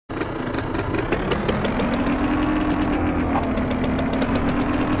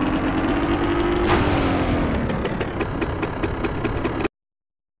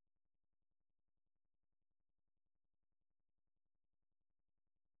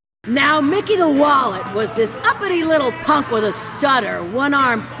Now, Mickey the Wallet was this uppity little punk with a stutter, one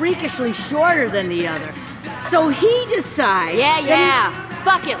arm freakishly shorter than the other. So he decides... Yeah.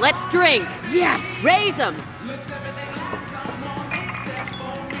 Fuck it, let's drink. Yes! Raise 'em.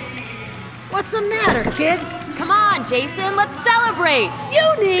 What's the matter, kid? Come on, Jason, let's celebrate.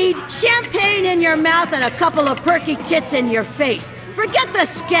 You need champagne in your mouth and a couple of perky tits in your face. Forget the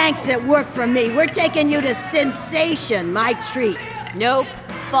skanks that work for me. We're taking you to Sensation, my treat. Nope.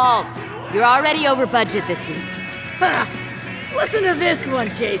 False. You're already over budget this week. Listen to this one,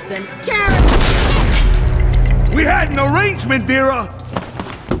 Jason. Karen... We had an arrangement, Vera!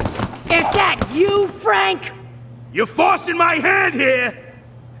 Is that you, Frank? You're forcing my hand here!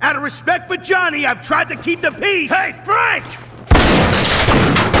 Out of respect for Johnny, I've tried to keep the peace! Hey, Frank!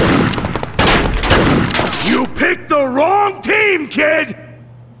 You picked the wrong team, kid!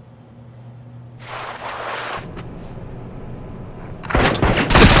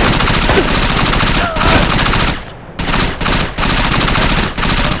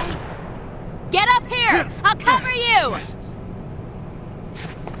 Get up here! I'll cover you!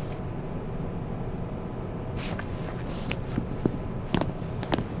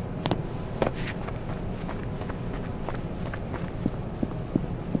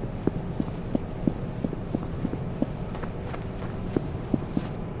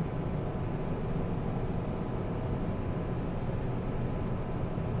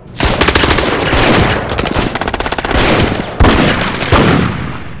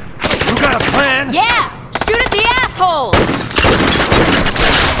 Yeah! Shoot at the asshole!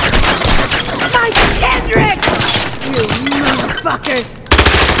 My Kendrick! You motherfuckers!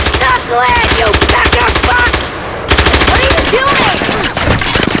 Suckle it, you pecker fucks! What are you doing?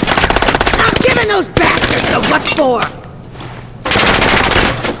 I'm giving those bastards the what for!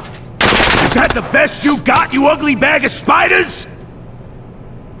 Is that the best you got, you ugly bag of spiders?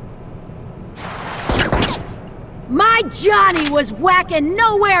 My Johnny was whacking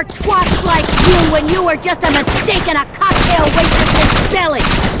nowhere twats like you when you were just a mistake in a cocktail waitress's belly!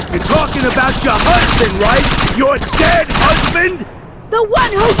 You're talking about your husband, right? Your dead husband? The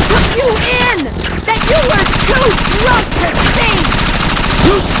one who took you in! That you were too drunk to see!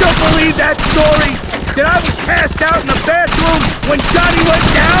 You still believe that story? That I was passed out in the bathroom when Johnny went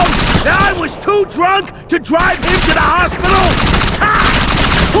down? That I was too drunk to drive him to the hospital? Ha!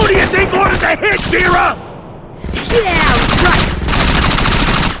 Who do you think ordered the hit, Vera? Yeah, right!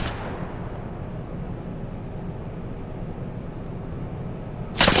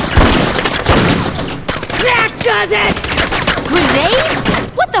 That does it! Grenades?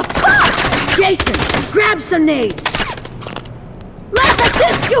 What the fuck? Jason, grab some nades! Laugh at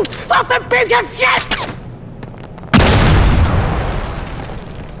this, you fucking piece of shit!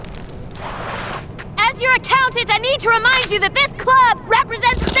 As your accountant, I need to remind you that this club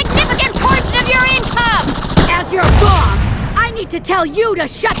represents a significant portion of your income! As your boss, I need to tell you to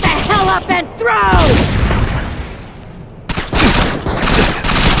shut the hell up and throw!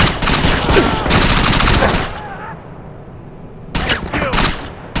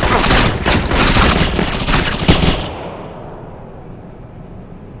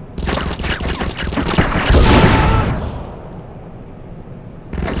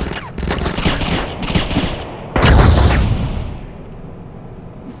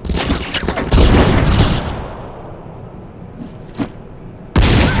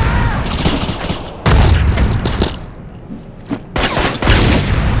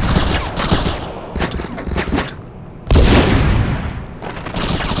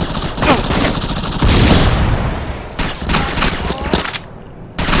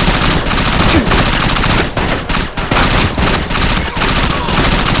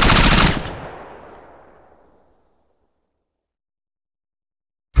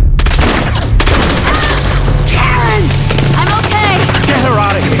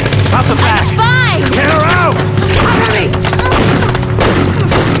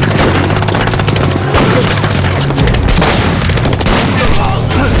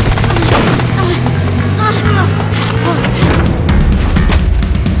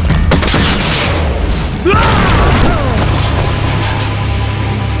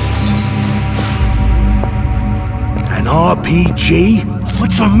 RPG?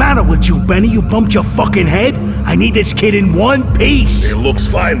 What's the matter with you, Benny? You bumped your fucking head? I need this kid in one piece! It looks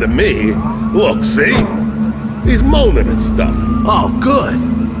fine to me. Look, see? He's moaning and stuff. Oh, good.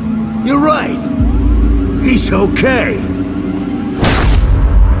 You're right. He's okay.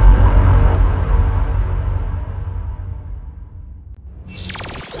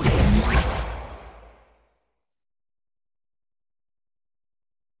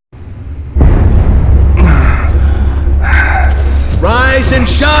 Rise and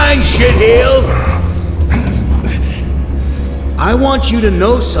shine, shitheel! I want you to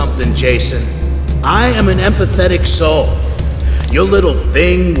know something, Jason. I am an empathetic soul. Your little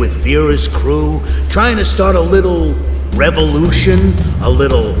thing with Vera's crew, trying to start a little revolution, a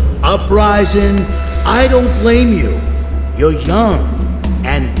little uprising, I don't blame you. You're young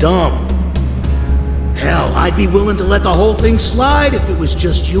and dumb. Hell, I'd be willing to let the whole thing slide if it was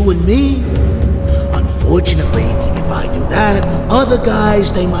just you and me. Unfortunately, if I do that, other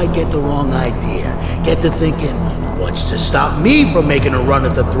guys, they might get the wrong idea. Get to thinking, what's to stop me from making a run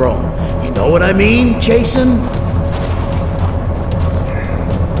at the throne? You know what I mean, Jason?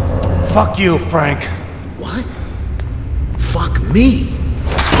 Fuck you, Frank. What? Fuck me?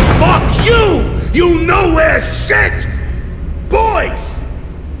 Fuck you! You nowhere shit! Boys!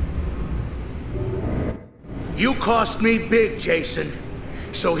 You cost me big, Jason.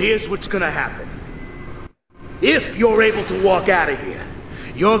 So here's what's gonna happen. If you're able to walk out of here,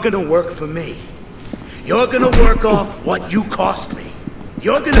 you're gonna work for me. You're gonna work off what you cost me.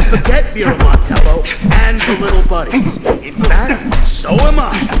 You're gonna forget Vera Montello and the little buddies. In fact, so am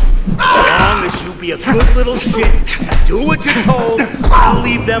I. As long as you be a good little shit, do what you're told, I'll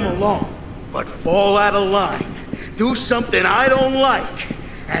leave them alone. But fall out of line, do something I don't like,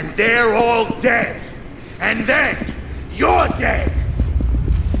 and they're all dead. And then, you're dead!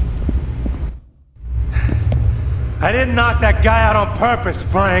 I didn't knock that guy out on purpose,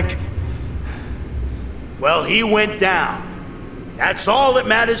 Frank. Well, he went down. That's all that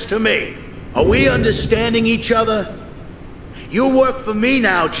matters to me. Are we understanding each other? You work for me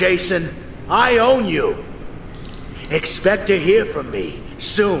now, Jason. I own you. Expect to hear from me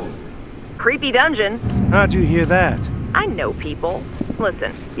soon. Creepy dungeon. How'd you hear that? I know people.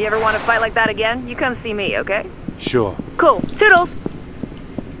 Listen, you ever want to fight like that again, you come see me, okay? Sure. Cool. Toodles!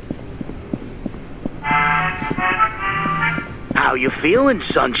 How you feeling,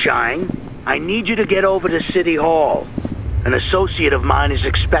 sunshine? I need you to get over to City Hall. An associate of mine is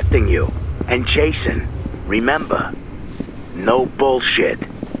expecting you. And Jason, remember, no bullshit.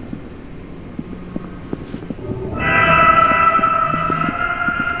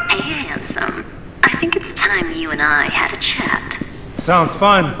 Hey, handsome. I think it's time you and I had a chat. Sounds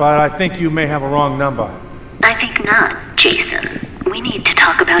fun, but I think you may have a wrong number. I think not, Jason. We need to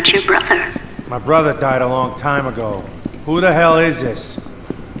talk about your brother. My brother died a long time ago. Who the hell is this?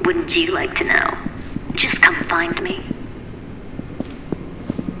 Wouldn't you like to know? Just come find me.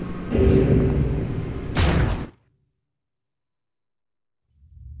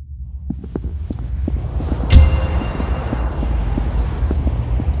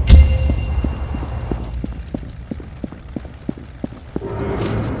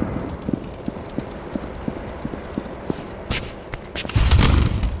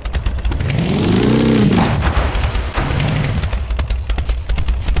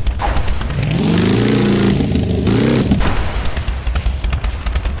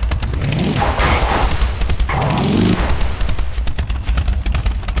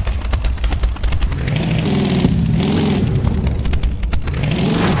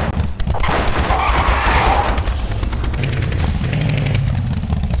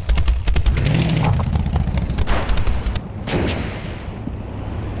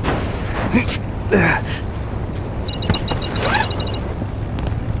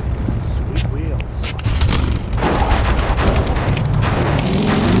 Sweet wheels.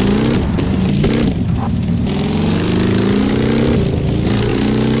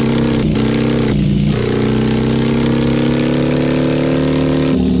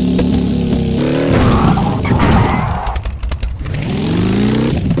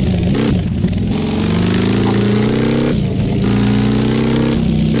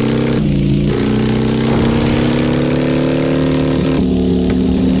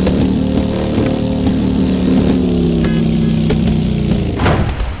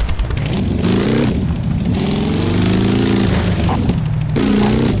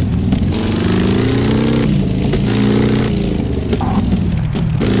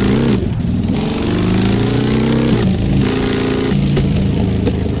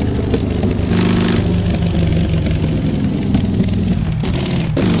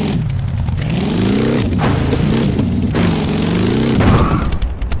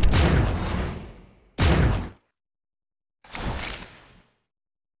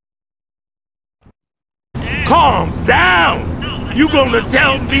 Calm down! You gonna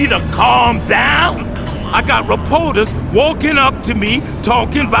tell me to calm down? I got reporters walking up to me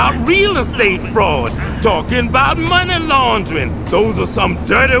talking about real estate fraud, talking about money laundering. Those are some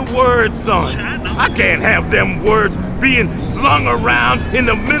dirty words, son. I can't have them words being slung around in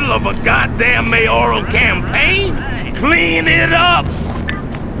the middle of a goddamn mayoral campaign. Clean it up!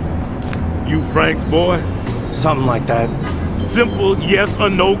 You Frank's boy? Something like that. Simple yes or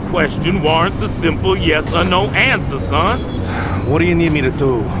no question warrants a simple yes or no answer, son. What do you need me to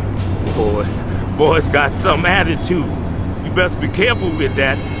do? Boy's got some attitude. You best be careful with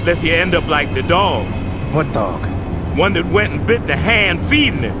that, lest you end up like the dog. What dog? One that went and bit the hand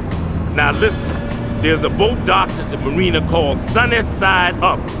feeding him. Now listen, there's a boat docked at the marina called Sunny Side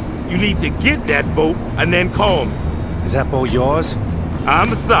Up. You need to get that boat and then call me. Is that boat yours?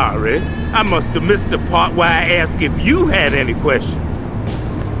 I'm sorry. I must have missed the part where I asked if you had any questions.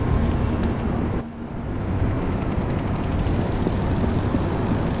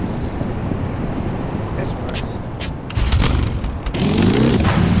 This works.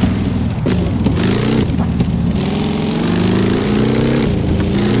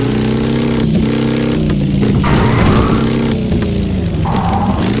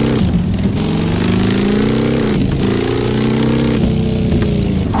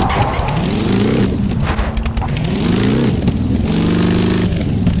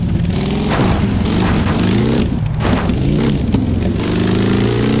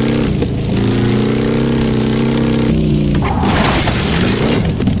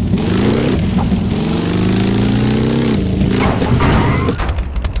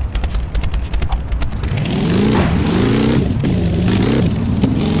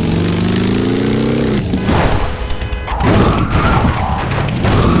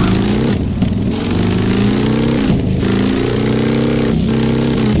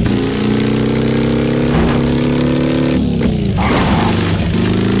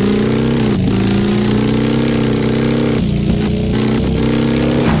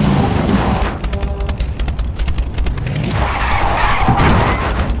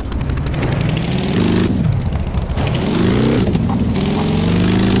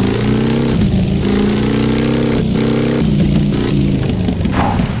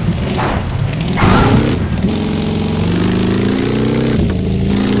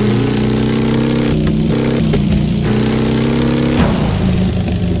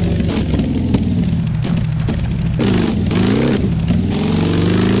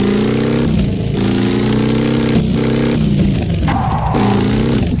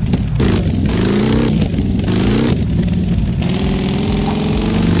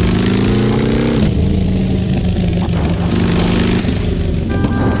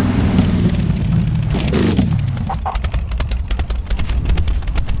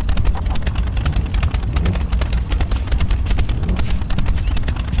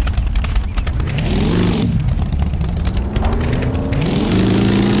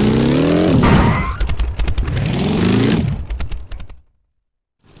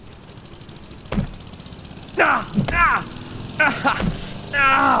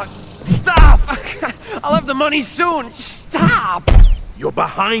 Stop! I'll have the money soon. Stop! You're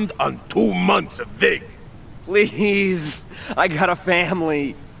behind on 2 months of VIG. Please. I got a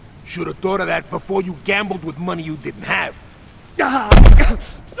family. Should have thought of that before you gambled with money you didn't have.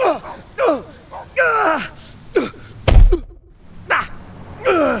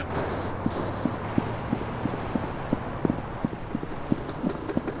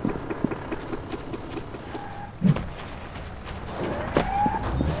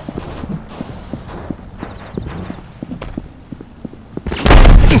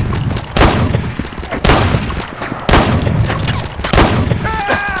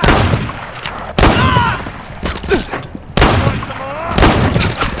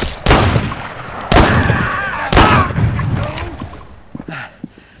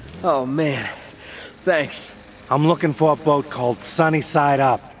 Oh, man. Thanks. I'm looking for a boat called Sunny Side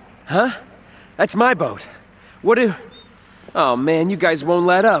Up. Huh? That's my boat. What do... Oh, man, you guys won't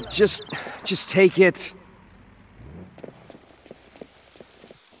let up. Just take it.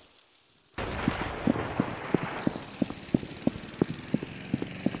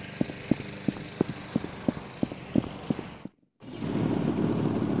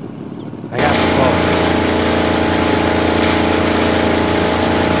 I got the boat.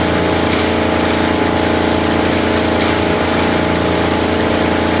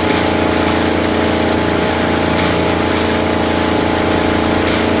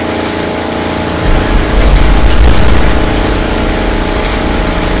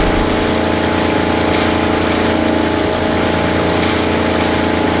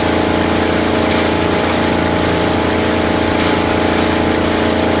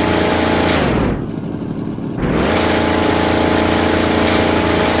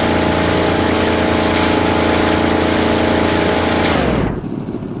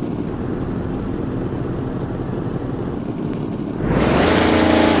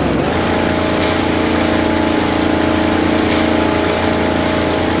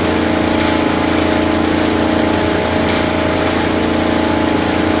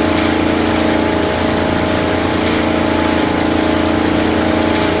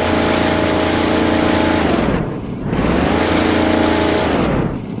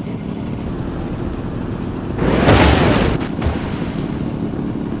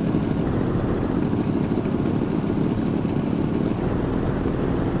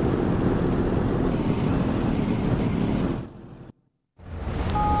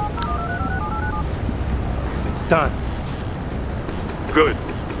 done. Good.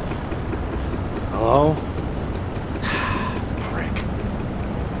 Hello? Prick.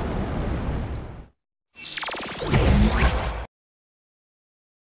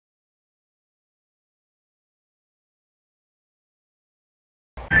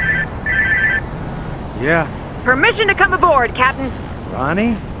 Yeah. Permission to come aboard, Captain.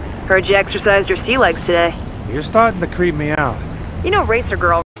 Ronnie? Heard you exercised your sea legs today. You're starting to creep me out. You know Racer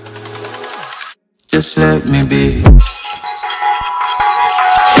Girl. Just let me be.